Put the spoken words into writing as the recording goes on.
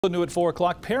New at 4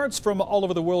 o'clock, parents from all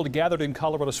over the world gathered in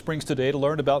Colorado Springs today to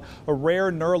learn about a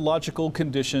rare neurological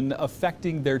condition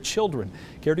affecting their children.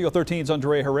 KRDO13's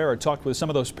Andrea Herrera talked with some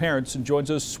of those parents and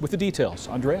joins us with the details.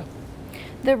 Andrea.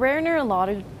 The rare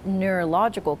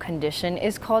neurological condition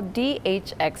is called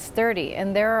DHX30,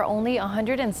 and there are only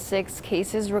 106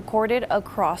 cases recorded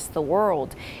across the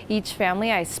world. Each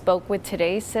family I spoke with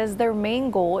today says their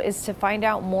main goal is to find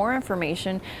out more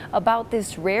information about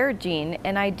this rare gene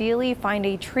and ideally find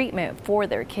a treatment for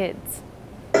their kids.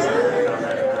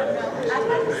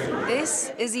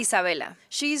 This is Isabela.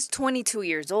 She's 22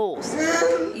 years old.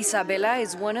 Isabela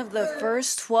is one of the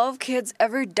first 12 kids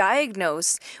ever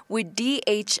diagnosed with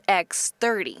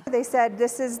DHX30. They said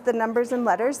this is the numbers and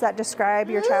letters that describe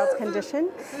your child's condition,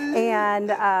 and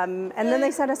then they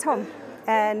sent us home.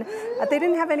 And they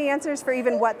didn't have any answers for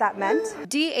even what that meant.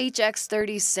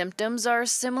 DHX30 symptoms are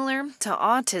similar to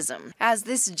autism, as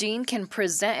this gene can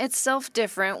present itself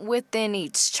different within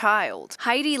each child.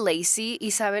 Heidi Lacey,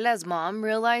 Isabela's mom,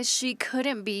 realized she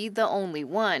couldn't be the only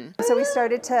one. So we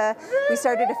started a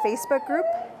Facebook group,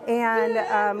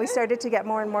 and we started to get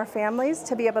more and more families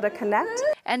to be able to connect.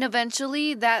 And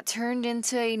eventually that turned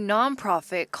into a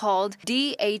nonprofit called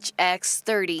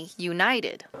DHX30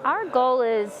 United. Our goal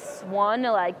is, one,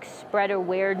 to spread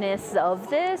awareness of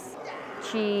this.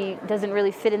 She doesn't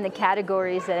really fit in the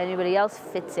categories that anybody else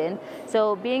fits in.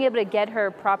 So being able to get her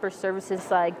proper services,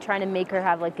 trying to make her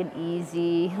have an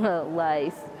easy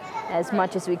life as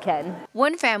much as we can.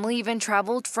 One family even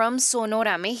traveled from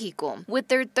Sonora, Mexico, with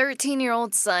their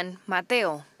 13-year-old son,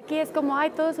 Mateo. It's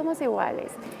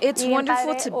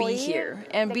wonderful to be here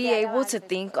and be able to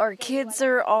think our kids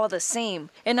are all the same.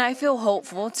 And I feel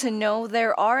hopeful to know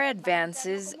there are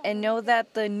advances and know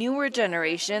that the newer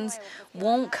generations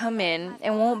won't come in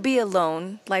and won't be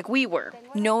alone like we were.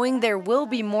 Knowing there will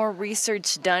be more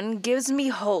research done gives me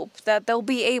hope that they'll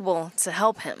be able to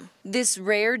help him. This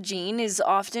rare gene is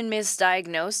often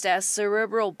misdiagnosed as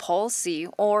cerebral palsy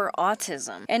or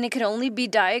autism, and it can only be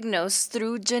diagnosed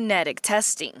through genetic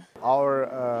testing. Our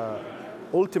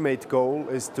ultimate goal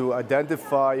is to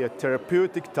identify a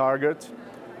therapeutic target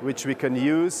which we can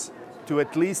use to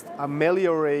at least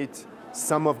ameliorate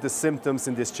some of the symptoms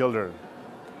in these children.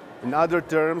 In other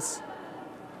terms,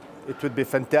 it would be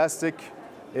fantastic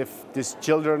if these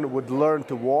children would learn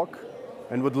to walk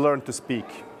and would learn to speak.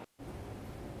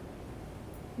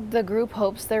 The group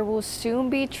hopes there will soon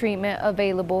be treatment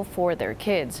available for their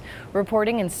kids.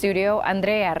 Reporting in studio,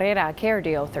 Andrea Herrera,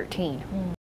 KRDO13.